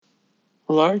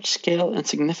a large-scale and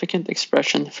significant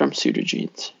expression from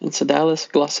pseudogenes in Sedalis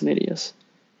glossinidius,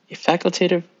 a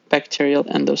facultative bacterial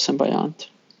endosymbiont.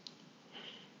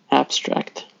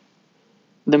 Abstract.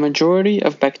 The majority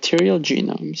of bacterial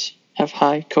genomes have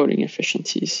high coding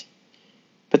efficiencies,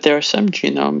 but there are some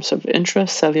genomes of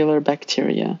intracellular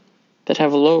bacteria that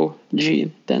have low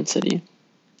gene density.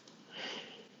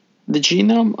 The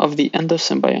genome of the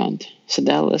endosymbiont,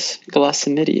 Sedalis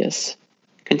glossinidius,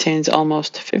 contains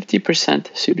almost 50%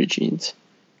 pseudogenes,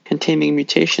 containing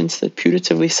mutations that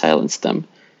putatively silence them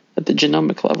at the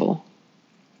genomic level.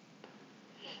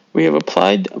 We have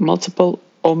applied multiple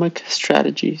omic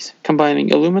strategies combining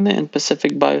Illumina and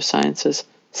Pacific Biosciences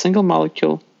single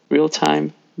molecule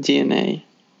real-time DNA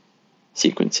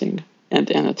sequencing and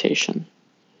annotation,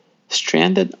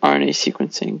 stranded RNA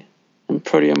sequencing, and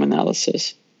proteome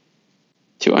analysis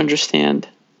to understand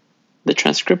the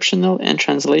transcriptional and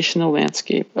translational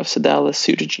landscape of Sedalis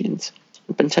pseudogenes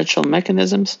and potential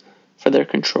mechanisms for their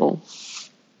control.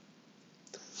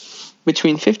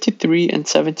 Between 53 and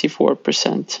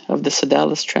 74% of the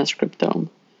Sedalis transcriptome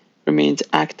remains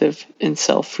active in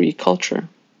cell-free culture.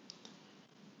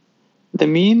 The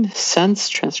mean sense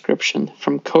transcription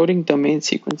from coding domain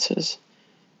sequences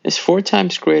is 4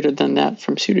 times greater than that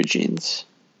from pseudogenes.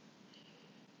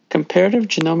 Comparative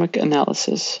genomic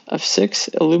analysis of 6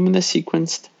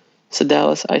 Illumina-sequenced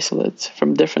Sedalis isolates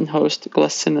from different host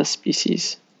Glossina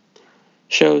species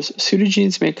shows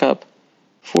pseudogenes make up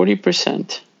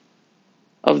 40%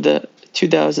 of the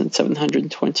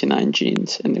 2,729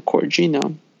 genes in the core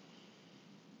genome,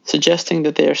 suggesting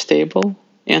that they are stable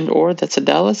and/or that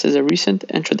Sedalis is a recent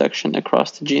introduction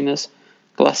across the genus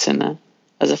Glossina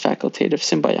as a facultative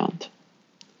symbiont.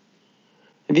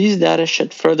 These data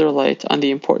shed further light on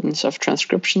the importance of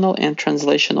transcriptional and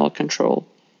translational control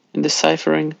in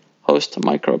deciphering host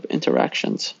microbe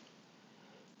interactions.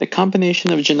 The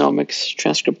combination of genomics,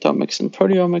 transcriptomics, and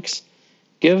proteomics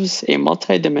gives a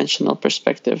multidimensional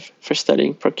perspective for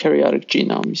studying prokaryotic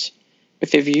genomes,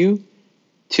 with a view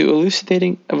to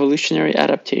elucidating evolutionary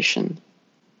adaptation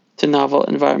to novel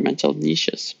environmental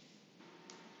niches.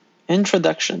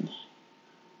 Introduction.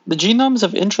 The genomes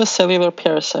of intracellular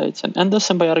parasites and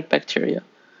endosymbiotic bacteria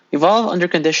evolve under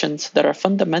conditions that are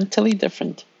fundamentally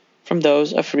different from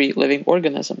those of free living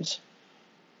organisms.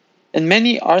 In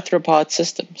many arthropod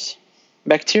systems,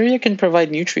 bacteria can provide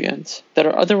nutrients that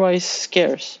are otherwise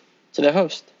scarce to the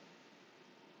host,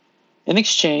 in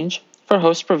exchange for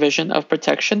host provision of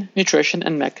protection, nutrition,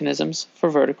 and mechanisms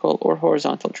for vertical or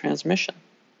horizontal transmission.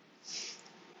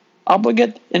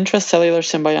 Obligate intracellular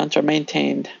symbionts are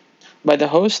maintained by the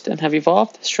host and have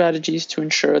evolved strategies to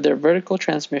ensure their vertical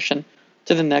transmission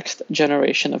to the next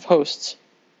generation of hosts.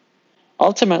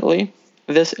 Ultimately,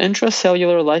 this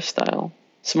intracellular lifestyle,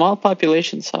 small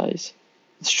population size,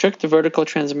 and strict vertical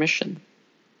transmission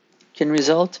can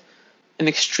result in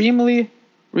extremely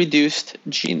reduced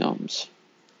genomes.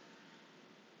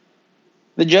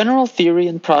 The general theory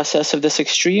and process of this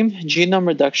extreme genome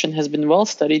reduction has been well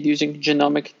studied using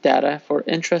genomic data for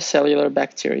intracellular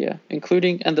bacteria,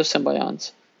 including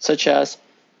endosymbionts, such as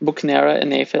Buchnera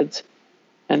in aphids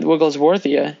and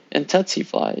Wigglesworthia in tsetse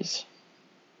flies.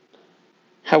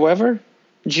 However,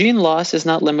 gene loss is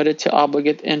not limited to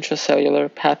obligate intracellular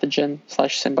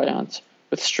pathogen/symbionts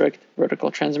with strict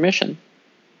vertical transmission.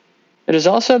 It is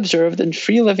also observed in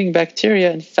free-living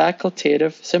bacteria and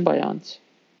facultative symbionts.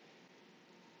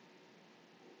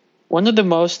 One of the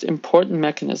most important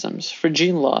mechanisms for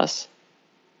gene loss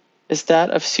is that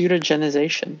of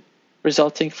pseudogenization,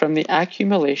 resulting from the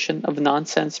accumulation of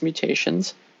nonsense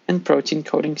mutations in protein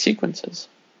coding sequences.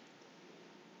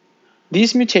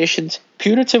 These mutations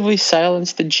putatively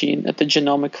silence the gene at the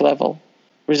genomic level,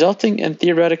 resulting in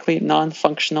theoretically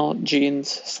non-functional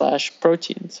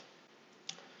genes/proteins.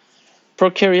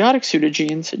 Prokaryotic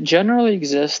pseudogenes generally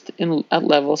exist at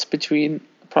levels between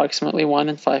approximately 1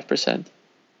 and 5%.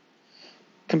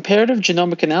 Comparative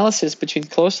genomic analysis between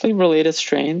closely related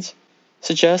strains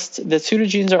suggests that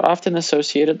pseudogenes are often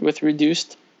associated with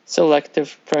reduced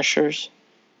selective pressures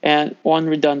and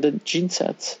redundant gene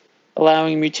sets,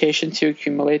 allowing mutation to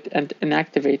accumulate and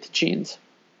inactivate genes.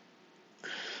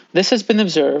 This has been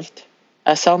observed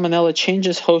as Salmonella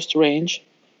changes host range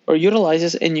or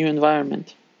utilizes a new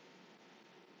environment.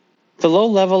 The low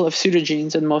level of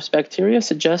pseudogenes in most bacteria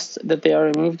suggests that they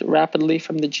are removed rapidly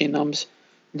from the genomes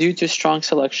due to strong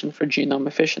selection for genome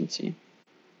efficiency.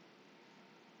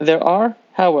 There are,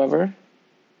 however,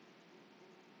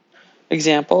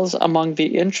 examples among the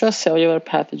intracellular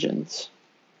pathogens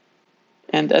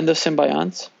and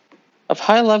endosymbionts of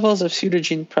high levels of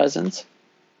pseudogene presence,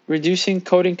 reducing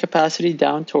coding capacity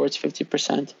down towards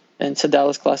 50% in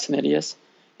Sedalis glacinideus,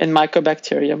 and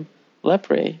Mycobacterium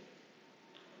leprae.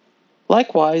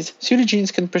 Likewise,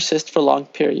 pseudogenes can persist for long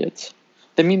periods.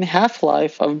 The mean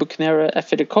half-life of Buchnera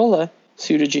ephidicola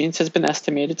pseudogenes has been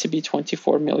estimated to be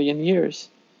 24 million years.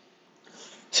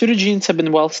 Pseudogenes have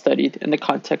been well studied in the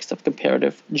context of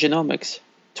comparative genomics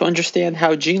to understand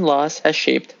how gene loss has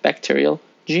shaped bacterial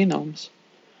genomes.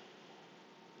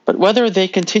 But whether they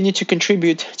continue to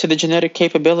contribute to the genetic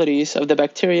capabilities of the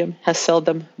bacterium has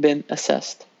seldom been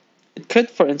assessed. It could,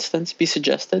 for instance, be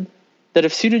suggested that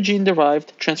if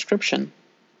pseudogene-derived transcription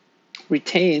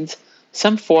retains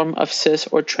some form of cis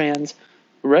or trans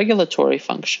regulatory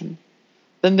function,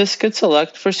 then this could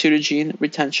select for pseudogene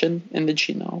retention in the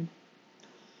genome.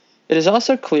 It is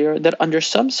also clear that under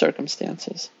some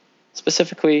circumstances,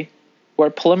 specifically where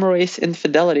polymerase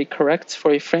infidelity corrects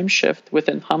for a frame shift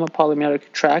within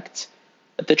homopolymeric tracts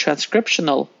at the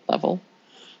transcriptional level,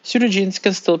 pseudogenes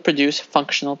can still produce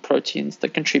functional proteins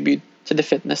that contribute to the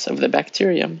fitness of the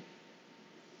bacterium.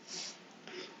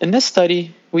 In this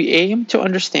study, we aim to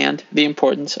understand the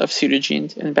importance of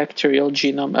pseudogenes in bacterial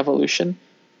genome evolution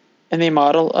in a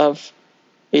model of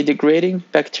a degrading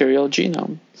bacterial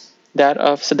genome, that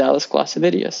of Sedalis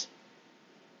glacinideus.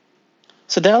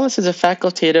 Sedalis is a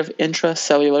facultative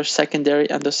intracellular secondary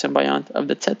endosymbiont of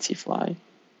the tsetse fly.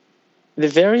 The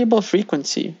variable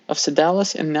frequency of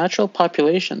Sedalis in natural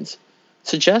populations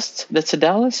suggests that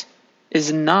Sedalis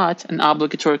is not an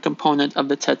obligatory component of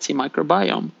the tsetse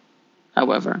microbiome.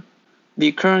 However, the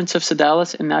occurrence of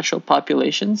Sedalis in natural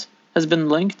populations has been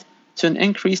linked to an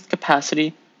increased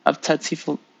capacity of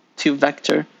tsetse to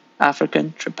vector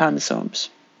African trypanosomes.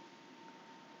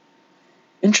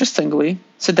 Interestingly,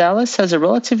 Sedalis has a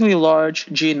relatively large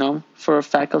genome for a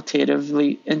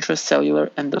facultatively intracellular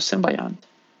endosymbiont,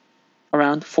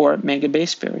 around 4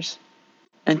 megabase pairs,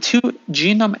 and 2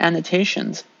 genome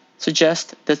annotations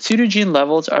suggest that pseudogene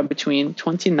levels are between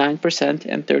 29%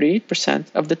 and 38%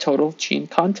 of the total gene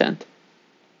content.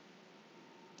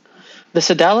 The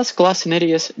Sedalis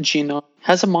glacinideus genome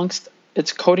has amongst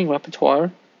its coding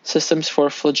repertoire systems for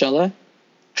flagella,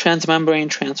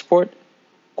 transmembrane transport,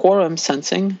 quorum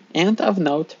sensing, and, of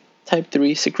note, type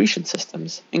 3 secretion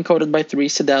systems, encoded by 3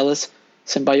 Sedalis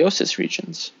symbiosis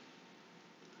regions,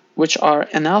 which are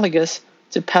analogous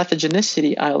to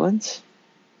pathogenicity islands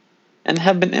and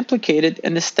have been implicated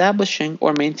in establishing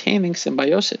or maintaining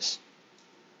symbiosis.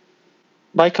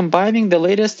 By combining the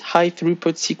latest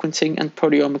high-throughput sequencing and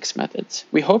proteomics methods,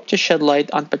 we hope to shed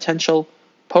light on potential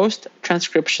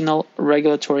post-transcriptional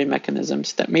regulatory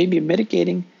mechanisms that may be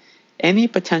mitigating any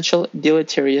potential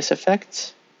deleterious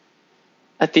effects.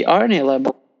 At the RNA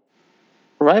level,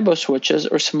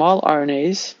 riboswitches or small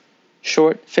RNAs,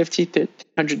 short 50 to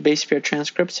 100 base pair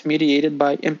transcripts mediated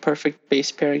by imperfect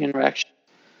base pairing interactions,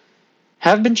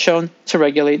 have been shown to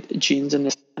regulate genes in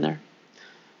this manner.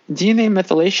 DNA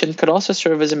methylation could also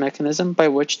serve as a mechanism by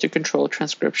which to control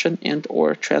transcription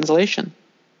and/or translation.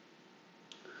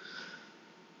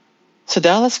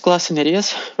 Sedalis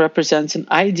glacinideus represents an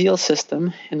ideal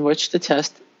system in which to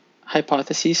test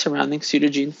hypotheses surrounding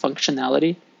pseudogene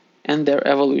functionality and their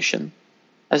evolution,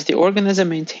 as the organism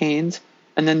maintains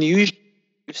an unusually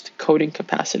reduced coding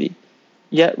capacity,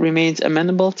 yet remains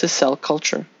amenable to cell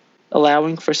culture,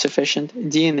 allowing for sufficient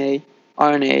DNA,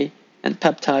 RNA, and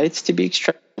peptides to be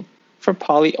extracted for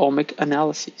polyomic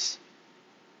analyses.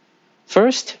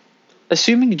 First,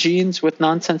 assuming genes with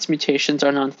nonsense mutations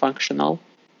are non-functional,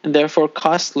 and therefore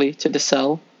costly to the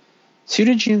cell,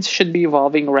 pseudogenes should be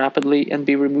evolving rapidly and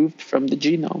be removed from the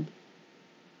genome.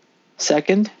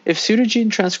 Second, if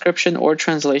pseudogene transcription or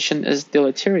translation is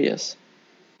deleterious,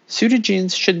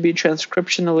 pseudogenes should be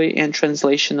transcriptionally and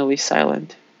translationally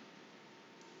silent.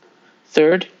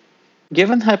 Third,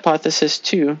 given hypothesis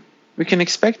 2, we can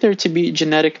expect there to be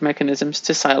genetic mechanisms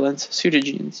to silence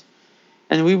pseudogenes,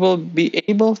 and we will be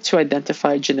able to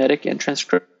identify genetic and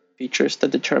transcription features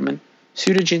that determine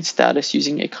pseudogene status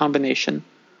using a combination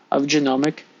of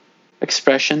genomic,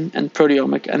 expression, and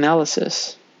proteomic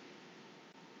analysis.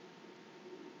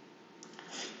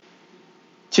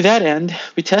 To that end,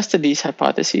 we tested these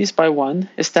hypotheses by 1.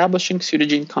 Establishing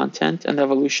pseudogene content and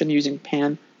evolution using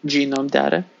pan-genome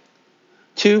data,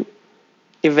 2.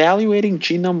 Evaluating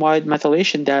genome-wide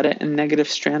methylation data and negative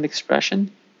strand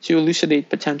expression to elucidate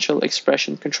potential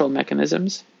expression control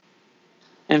mechanisms,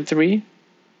 and 3.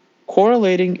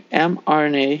 Correlating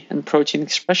mRNA and protein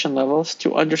expression levels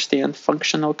to understand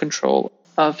functional control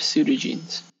of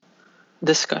pseudogenes.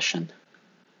 Discussion.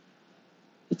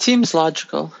 It seems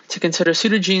logical to consider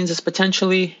pseudogenes as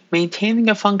potentially maintaining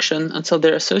a function until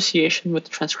their association with the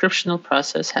transcriptional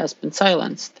process has been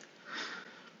silenced.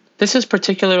 This is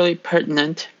particularly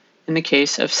pertinent in the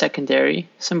case of secondary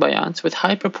symbionts with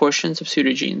high proportions of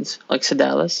pseudogenes, like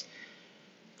Sedalis,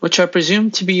 which are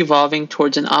presumed to be evolving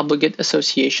towards an obligate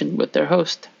association with their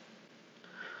host.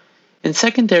 In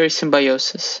secondary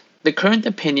symbiosis, the current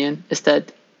opinion is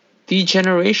that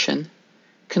degeneration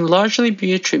can largely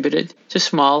be attributed to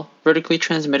small, vertically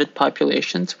transmitted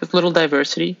populations with little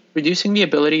diversity, reducing the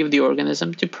ability of the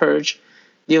organism to purge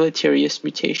deleterious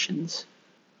mutations.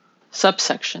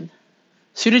 Subsection: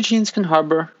 Pseudogenes can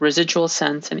harbor residual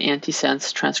sense and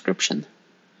antisense transcription.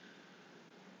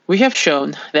 We have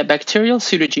shown that bacterial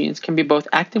pseudogenes can be both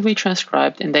actively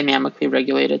transcribed and dynamically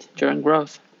regulated during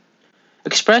growth.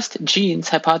 Expressed genes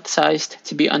hypothesized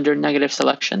to be under negative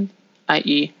selection,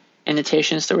 i.e.,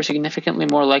 annotations that were significantly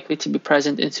more likely to be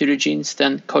present in pseudogenes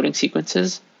than coding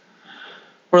sequences,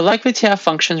 were likely to have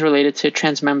functions related to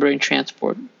transmembrane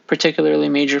transport, particularly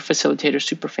major facilitator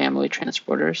superfamily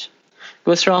transporters,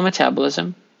 glycerol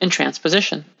metabolism, and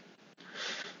transposition.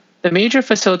 The major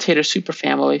facilitator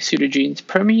superfamily pseudogenes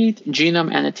permeate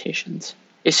genome annotations.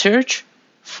 A search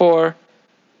for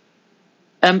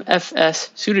MFS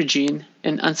pseudogene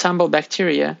in ensemble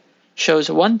bacteria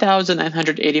shows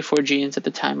 1,984 genes at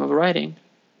the time of writing,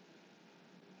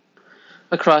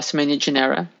 across many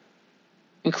genera,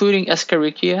 including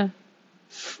Escherichia,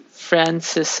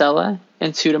 Francisella,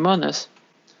 and Pseudomonas.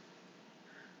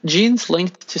 Genes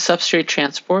linked to substrate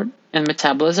transport and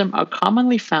metabolism are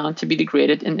commonly found to be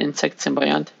degraded in insect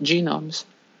symbiont genomes,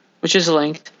 which is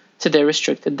linked to their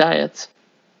restricted diets.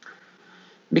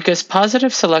 Because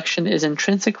positive selection is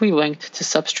intrinsically linked to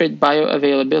substrate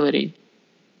bioavailability,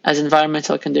 as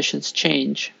environmental conditions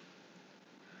change,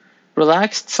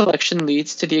 relaxed selection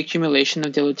leads to the accumulation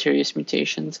of deleterious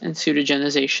mutations and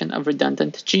pseudogenization of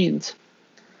redundant genes.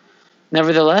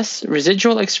 Nevertheless,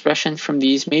 residual expression from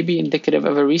these may be indicative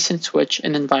of a recent switch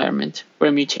in environment,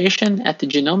 where mutation at the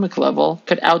genomic level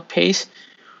could outpace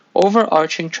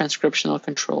overarching transcriptional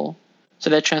control, so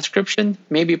that transcription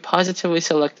may be positively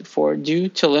selected for due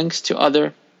to links to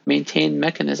other maintained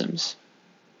mechanisms.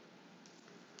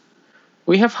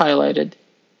 We have highlighted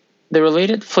the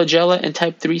related flagella and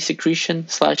type 3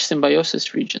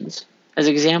 secretion/symbiosis regions as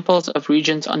examples of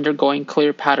regions undergoing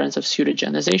clear patterns of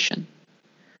pseudogenization.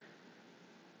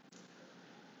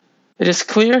 It is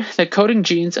clear that coding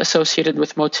genes associated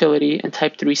with motility and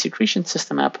type 3 secretion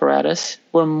system apparatus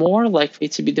were more likely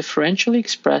to be differentially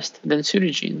expressed than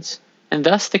pseudogenes, and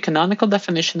thus the canonical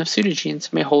definition of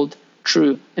pseudogenes may hold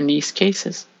true in these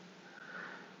cases.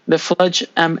 The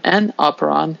Flug-MN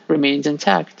operon remains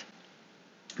intact,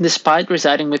 despite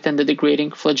residing within the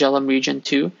degrading flagellum region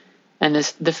 2, and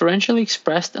is differentially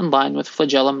expressed in line with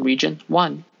flagellum region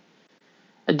 1.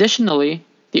 Additionally,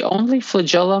 the only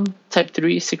flagellum type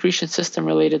 3 secretion system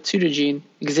related pseudogene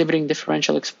exhibiting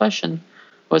differential expression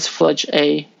was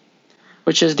Flug-A,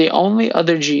 which is the only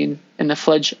other gene in the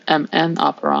Flug-MN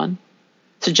operon,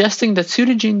 suggesting that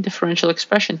pseudogene differential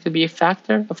expression could be a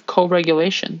factor of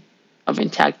co-regulation of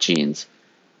intact genes,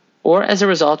 or as a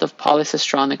result of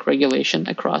polycistronic regulation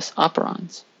across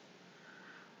operons.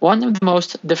 One of the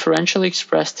most differentially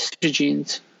expressed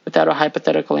pseudogenes without a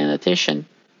hypothetical annotation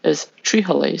is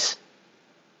trehalase,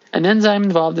 an enzyme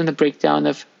involved in the breakdown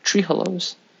of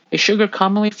trehalose, a sugar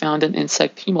commonly found in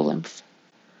insect hemolymph.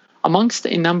 Amongst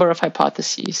a number of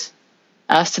hypotheses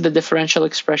as to the differential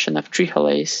expression of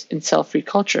trehalase in cell-free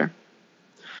culture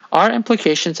are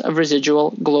implications of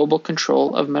residual global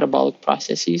control of metabolic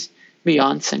processes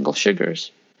beyond single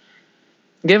sugars.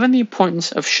 Given the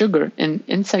importance of sugar in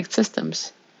insect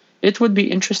systems, it would be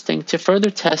interesting to further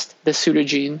test the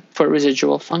pseudogene for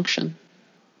residual function.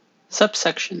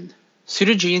 Subsection: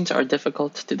 Pseudogenes are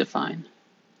difficult to define.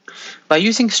 By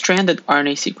using stranded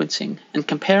RNA sequencing and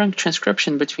comparing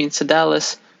transcription between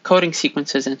Sedalis coding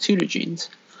sequences and pseudogenes,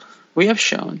 we have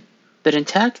shown that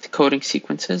intact coding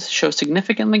sequences show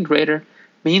significantly greater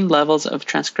mean levels of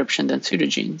transcription than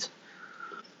pseudogenes,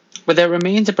 but there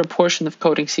remains a proportion of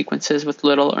coding sequences with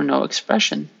little or no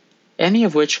expression, any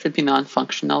of which could be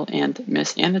non-functional and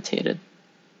misannotated.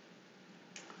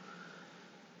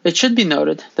 It should be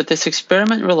noted that this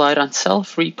experiment relied on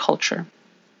cell-free culture.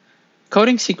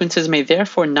 Coding sequences may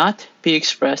therefore not be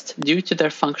expressed due to their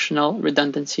functional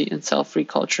redundancy in cell-free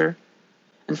culture,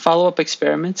 and follow-up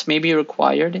experiments may be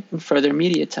required in further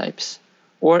media types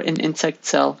or in insect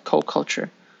cell co-culture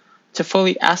to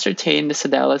fully ascertain the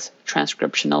Sedalis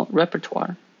transcriptional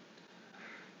repertoire.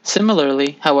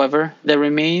 Similarly, however, there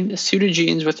remain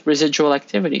pseudogenes with residual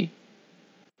activity,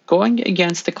 going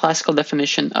against the classical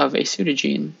definition of a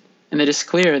pseudogene, and it is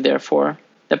clear, therefore,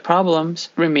 that problems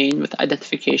remain with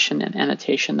identification and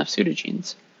annotation of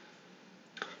pseudogenes.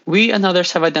 We and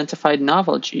others have identified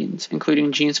novel genes,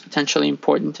 including genes potentially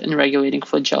important in regulating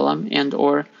flagellum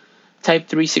and/or type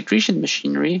 3 secretion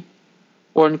machinery,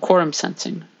 or in quorum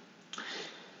sensing.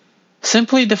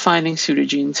 Simply defining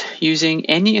pseudogenes using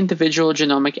any individual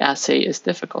genomic assay is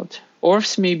difficult.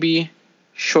 ORFs may be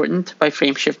shortened by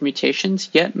frameshift mutations,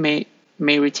 yet may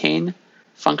retain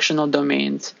functional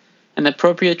domains and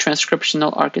appropriate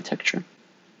transcriptional architecture.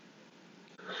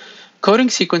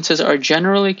 Coding sequences are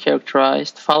generally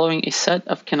characterized following a set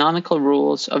of canonical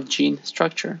rules of gene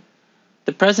structure: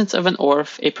 the presence of an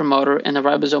ORF, a promoter, and a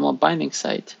ribosomal binding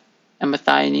site, a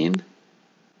methionine,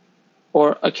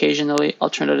 or occasionally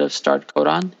alternative start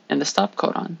codon, and the stop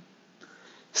codon.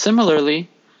 Similarly,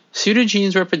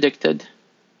 pseudogenes were predicted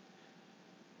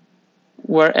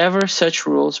wherever such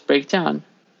rules break down.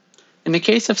 In the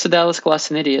case of Sedalis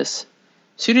glossinidius,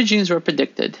 pseudogenes were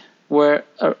predicted where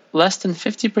less than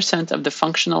 50% of the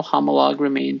functional homologue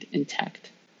remained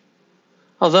intact.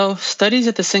 Although studies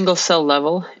at the single-cell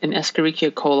level in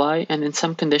Escherichia coli and in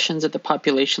some conditions at the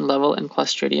population level in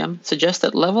Clostridium suggest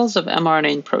that levels of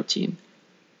mRNA and protein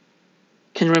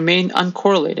can remain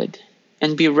uncorrelated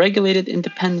and be regulated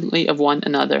independently of one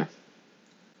another.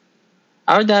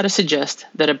 Our data suggest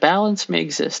that a balance may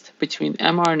exist between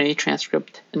mRNA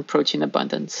transcript and protein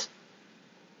abundance,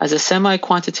 as a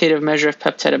semi-quantitative measure of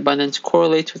peptide abundance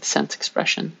correlates with sense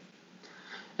expression.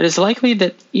 It is likely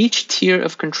that each tier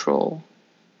of control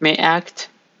may act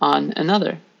on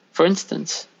another. For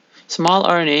instance, small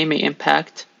RNA may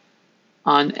impact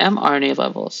on mRNA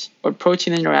levels, or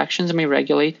protein interactions may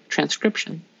regulate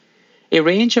transcription. A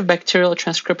range of bacterial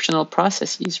transcriptional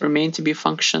processes remain to be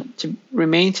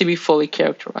fully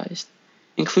characterized,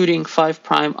 including 5'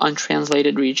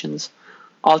 untranslated regions,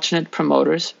 alternate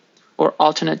promoters, or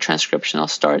alternate transcriptional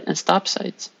start and stop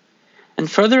sites, and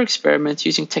further experiments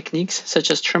using techniques such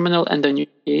as terminal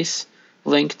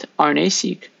endonuclease-linked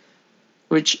RNA-seq,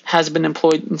 which has been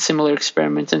employed in similar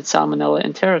experiments in Salmonella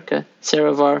enterica,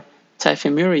 Cerovar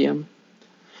typhimurium,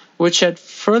 which shed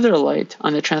further light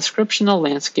on the transcriptional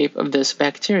landscape of this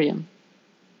bacterium.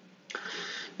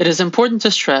 It is important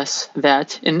to stress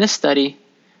that, in this study,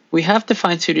 we have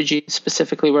defined pseudogenes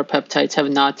specifically where peptides have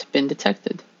not been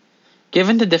detected,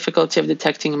 given the difficulty of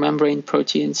detecting membrane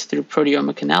proteins through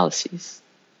proteomic analyses.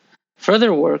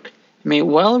 Further work may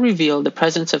well reveal the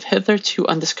presence of hitherto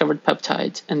undiscovered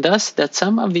peptides, and thus that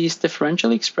some of these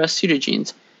differentially expressed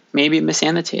pseudogenes may be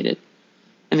misannotated,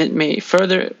 and it may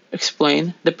further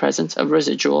explain the presence of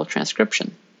residual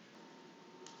transcription.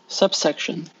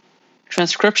 Subsection: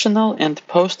 Transcriptional and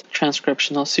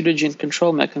post-transcriptional pseudogene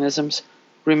control mechanisms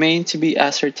remain to be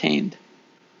ascertained.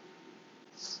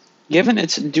 Given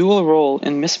its dual role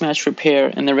in mismatch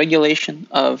repair and the regulation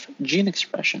of gene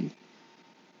expression,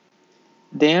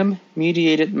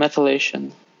 DAM-mediated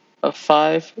methylation of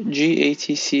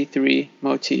 5-GATC3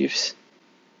 motifs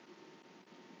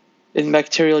in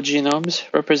bacterial genomes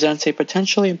represents a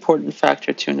potentially important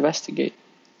factor to investigate.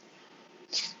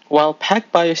 While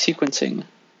PAC biosequencing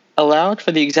allowed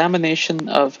for the examination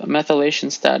of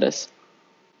methylation status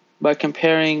by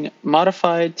comparing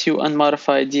modified to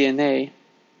unmodified DNA,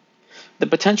 the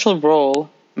potential role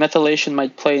methylation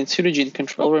might play in pseudogene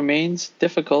control remains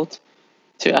difficult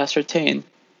to ascertain.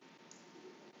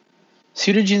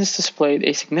 Pseudogenes displayed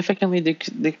a significantly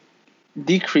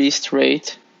decreased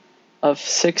rate of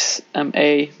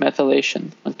 6-MA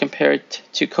methylation when compared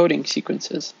to coding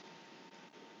sequences,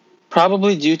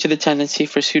 probably due to the tendency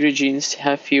for pseudogenes to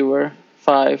have fewer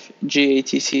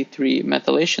 5-GATC3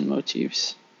 methylation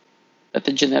motifs at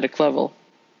the genetic level.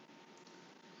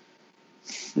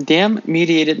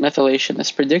 DAM-mediated methylation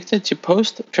is predicted to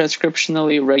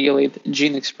post-transcriptionally regulate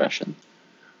gene expression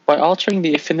by altering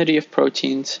the affinity of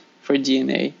proteins for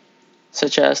DNA,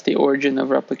 such as the origin of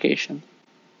replication.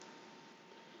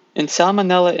 In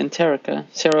Salmonella enterica,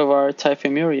 Cerovar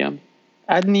typhimurium,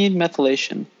 adenine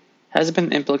methylation has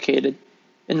been implicated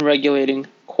in regulating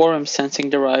quorum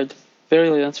sensing-derived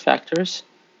virulence factors,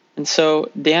 and so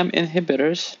DAM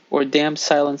inhibitors, or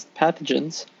DAM-silenced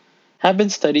pathogens, have been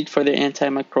studied for their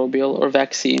antimicrobial or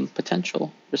vaccine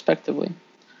potential, respectively.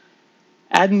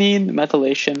 Adenine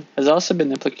methylation has also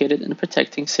been implicated in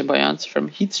protecting symbionts from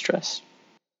heat stress.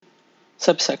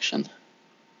 Subsection: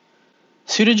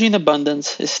 Pseudogene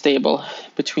abundance is stable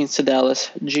between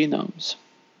Sedalis genomes.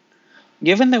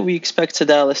 Given that we expect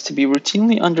Sedalis to be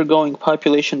routinely undergoing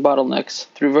population bottlenecks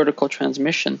through vertical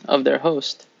transmission of their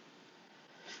host,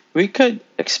 we could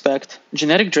expect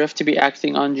genetic drift to be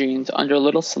acting on genes under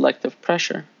little selective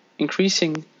pressure,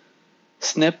 increasing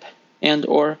SNP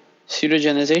and/or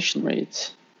pseudogenization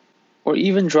rates, or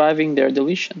even driving their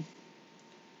deletion.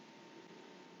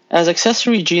 As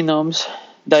accessory genomes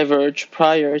diverge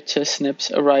prior to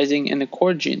SNPs arising in the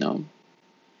core genome.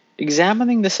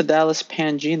 Examining the Sedalis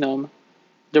pangenome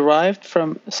derived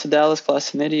from Sedalis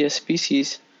glaucinidia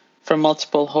species from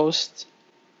multiple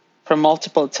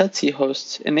tsetse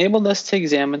hosts enabled us to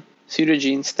examine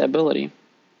pseudogene stability.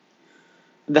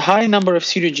 The high number of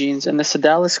pseudogenes in the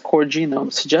Sedalis core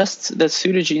genome suggests that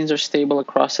pseudogenes are stable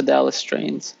across Sedalis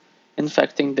strains,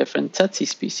 infecting different tsetse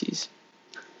species.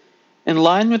 In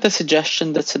line with the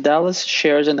suggestion that Sedalis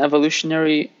shares an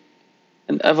evolutionarily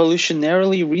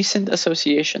recent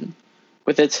association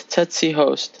with its tsetse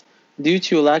host due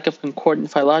to a lack of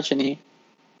concordant phylogeny,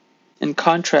 in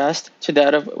contrast to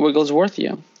that of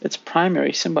Wigglesworthia, its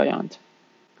primary symbiont.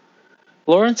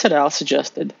 Lawrence et al.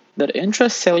 Suggested that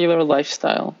intracellular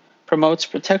lifestyle promotes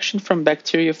protection from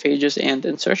bacteriophages and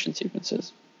insertion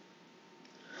sequences,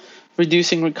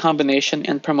 reducing recombination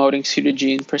and promoting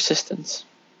pseudogene persistence.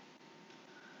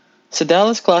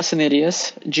 Sedalis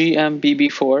glaucinidius,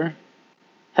 GMBB4,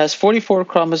 has 44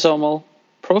 chromosomal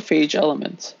prophage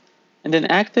elements and an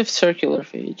active circular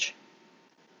phage.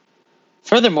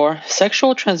 Furthermore,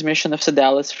 sexual transmission of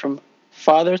Sedalis from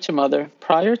father to mother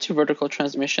prior to vertical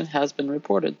transmission has been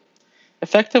reported,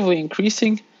 effectively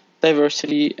increasing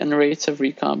diversity and rates of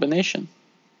recombination.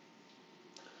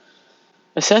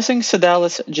 Assessing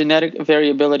Sedalis genetic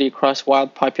variability across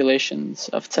wild populations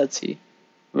of tsetse,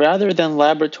 rather than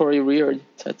laboratory-reared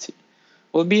tsetse,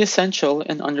 will be essential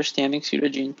in understanding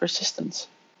pseudogene persistence.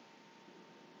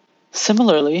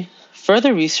 Similarly,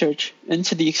 further research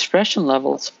into the expression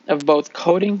levels of both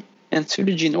coding and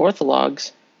pseudogene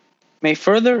orthologs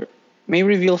may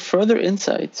reveal further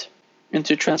insights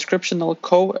into transcriptional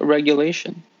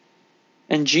co-regulation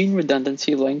and gene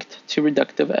redundancy linked to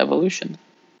reductive evolution.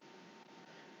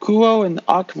 Kuo and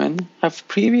Ockman have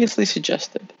previously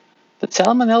suggested that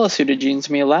Salmonella pseudogenes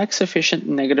may lack sufficient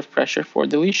negative pressure for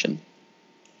deletion.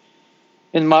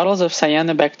 In models of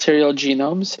cyanobacterial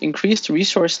genomes, increased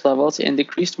resource levels and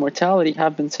decreased mortality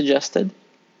have been suggested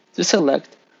to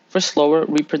select for slower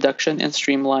reproduction and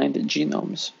streamlined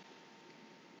genomes.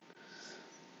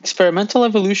 Experimental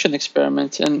evolution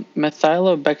experiments in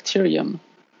Methylobacterium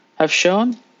have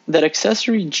shown that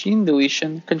accessory gene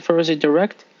deletion confers a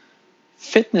direct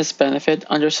fitness benefit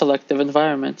under selective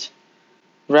environments,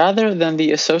 rather than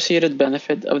the associated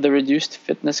benefit of the reduced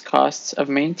fitness costs of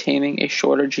maintaining a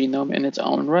shorter genome in its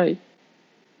own right.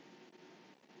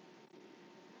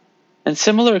 And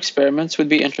similar experiments would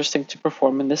be interesting to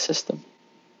perform in this system.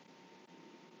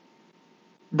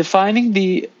 Defining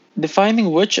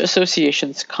which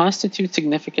associations constitute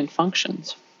significant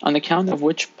functions, on account of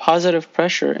which positive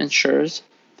pressure ensures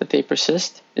that they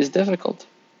persist, is difficult.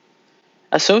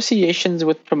 Associations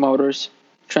with promoters,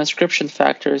 transcription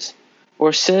factors,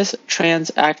 or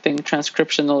cis-trans-acting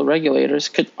transcriptional regulators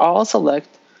could all select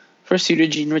for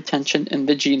pseudogene retention in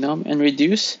the genome and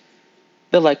reduce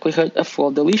the likelihood of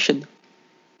full deletion.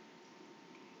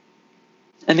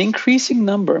 An increasing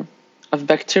number of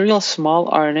bacterial small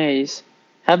RNAs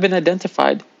have been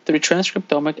identified through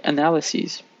transcriptomic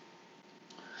analyses,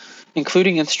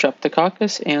 including in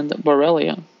Streptococcus and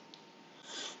Borrelia.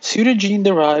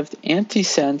 Pseudogene-derived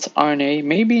antisense RNA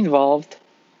may be involved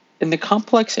in the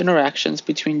complex interactions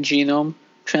between genome,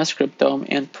 transcriptome,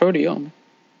 and proteome.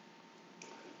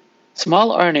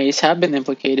 Small RNAs have been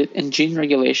implicated in gene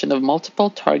regulation of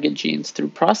multiple target genes through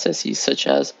processes such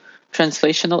as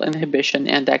translational inhibition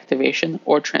and activation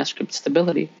or transcript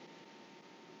stability.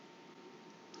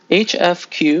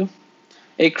 HFQ,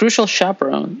 a crucial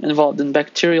chaperone involved in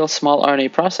bacterial small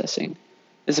RNA processing,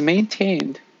 is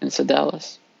maintained in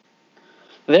Sedalis.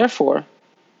 Therefore,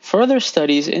 further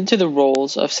studies into the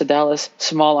roles of Sedalis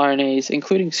small RNAs,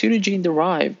 including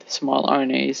pseudogene-derived small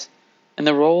RNAs, and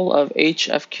the role of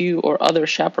HFQ or other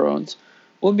chaperones,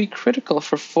 will be critical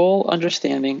for full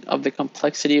understanding of the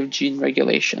complexity of gene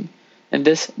regulation in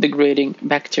this degrading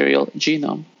bacterial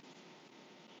genome.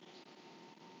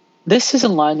 This is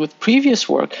in line with previous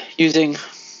work using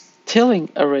Tilling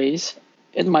arrays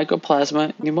in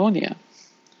Mycoplasma pneumonia,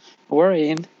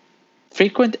 wherein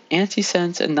frequent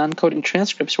antisense and non-coding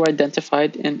transcripts were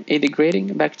identified in a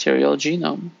degrading bacterial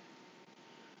genome.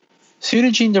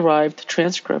 Pseudogene-derived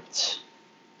transcripts,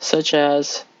 such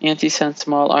as antisense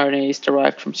small RNAs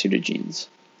derived from pseudogenes,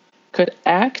 could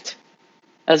act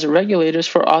as regulators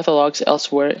for orthologs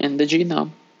elsewhere in the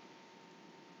genome.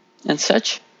 And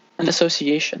such an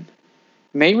association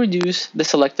may reduce the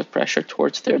selective pressure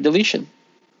towards their deletion.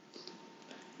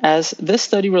 As this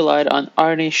study relied on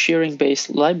RNA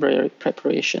shearing-based library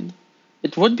preparation,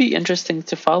 it would be interesting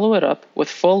to follow it up with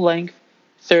full-length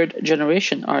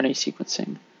third-generation RNA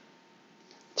sequencing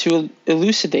to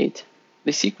elucidate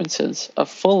the sequences of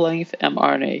full-length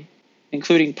mRNA,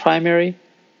 including primary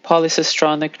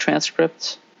polycistronic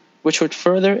transcripts, which would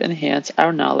further enhance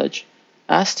our knowledge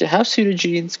as to how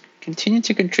pseudogenes continue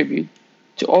to contribute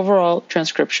to overall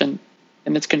transcription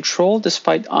and its control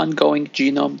despite ongoing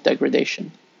genome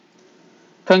degradation.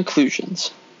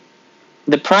 Conclusions.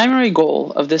 The primary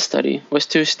goal of this study was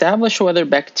to establish whether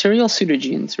bacterial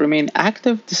pseudogenes remain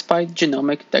active despite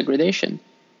genomic degradation,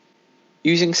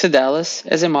 using Sedalis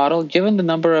as a model given the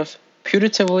number of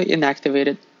putatively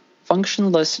inactivated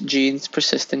functionless genes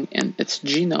persisting in its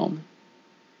genome.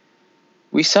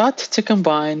 We sought to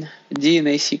combine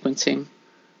DNA sequencing,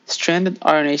 stranded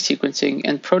RNA sequencing,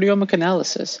 and proteomic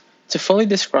analysis to fully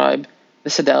describe the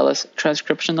Sedalis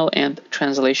transcriptional and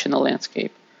translational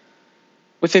landscape,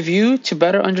 with a view to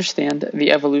better understand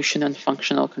the evolution and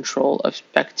functional control of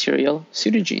bacterial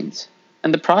pseudogenes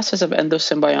and the process of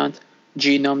endosymbiont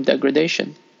genome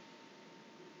degradation.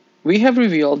 We have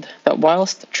revealed that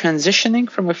whilst transitioning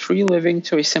from a free-living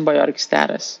to a symbiotic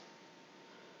status,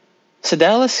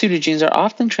 Sedalis pseudogenes are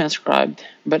often transcribed,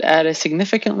 but at a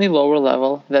significantly lower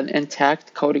level than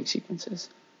intact coding sequences.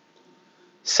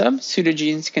 Some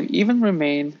pseudogenes can even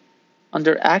remain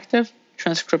under active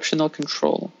transcriptional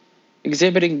control,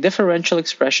 exhibiting differential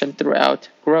expression throughout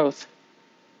growth.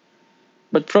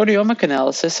 But proteomic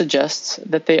analysis suggests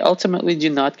that they ultimately do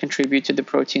not contribute to the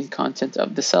protein content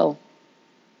of the cell.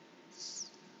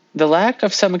 The lack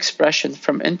of some expression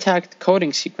from intact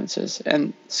coding sequences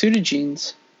and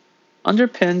pseudogenes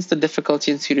underpins the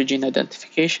difficulty in pseudogene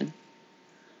identification,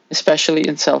 especially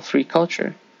in cell-free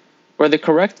culture, where the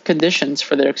correct conditions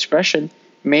for their expression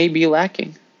may be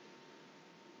lacking.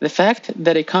 The fact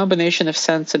that a combination of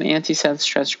sense and antisense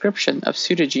transcription of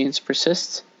pseudogenes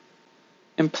persists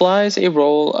implies a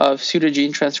role of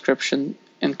pseudogene transcription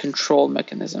in control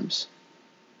mechanisms.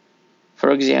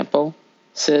 For example,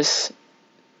 cis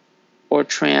or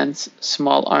trans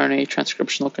small RNA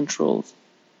transcriptional controls,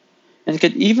 and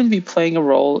could even be playing a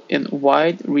role in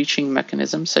wide-reaching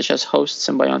mechanisms such as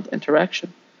host-symbiont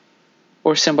interaction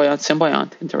or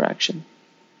symbiont-symbiont interaction.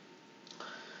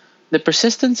 The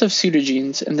persistence of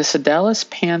pseudogenes in the Sedalis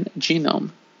pan genome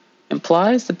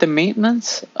implies that the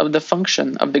maintenance of the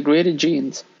function of degraded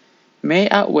genes may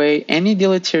outweigh any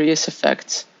deleterious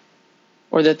effects,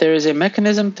 or that there is a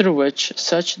mechanism through which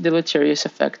such deleterious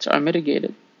effects are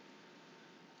mitigated.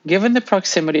 Given the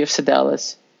proximity of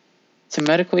Sedalis to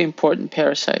medically important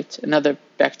parasites and other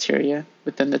bacteria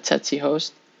within the Tsetse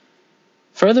host,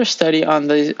 further study on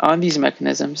these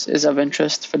mechanisms is of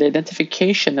interest for the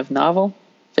identification of novel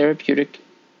therapeutic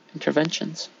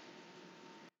interventions.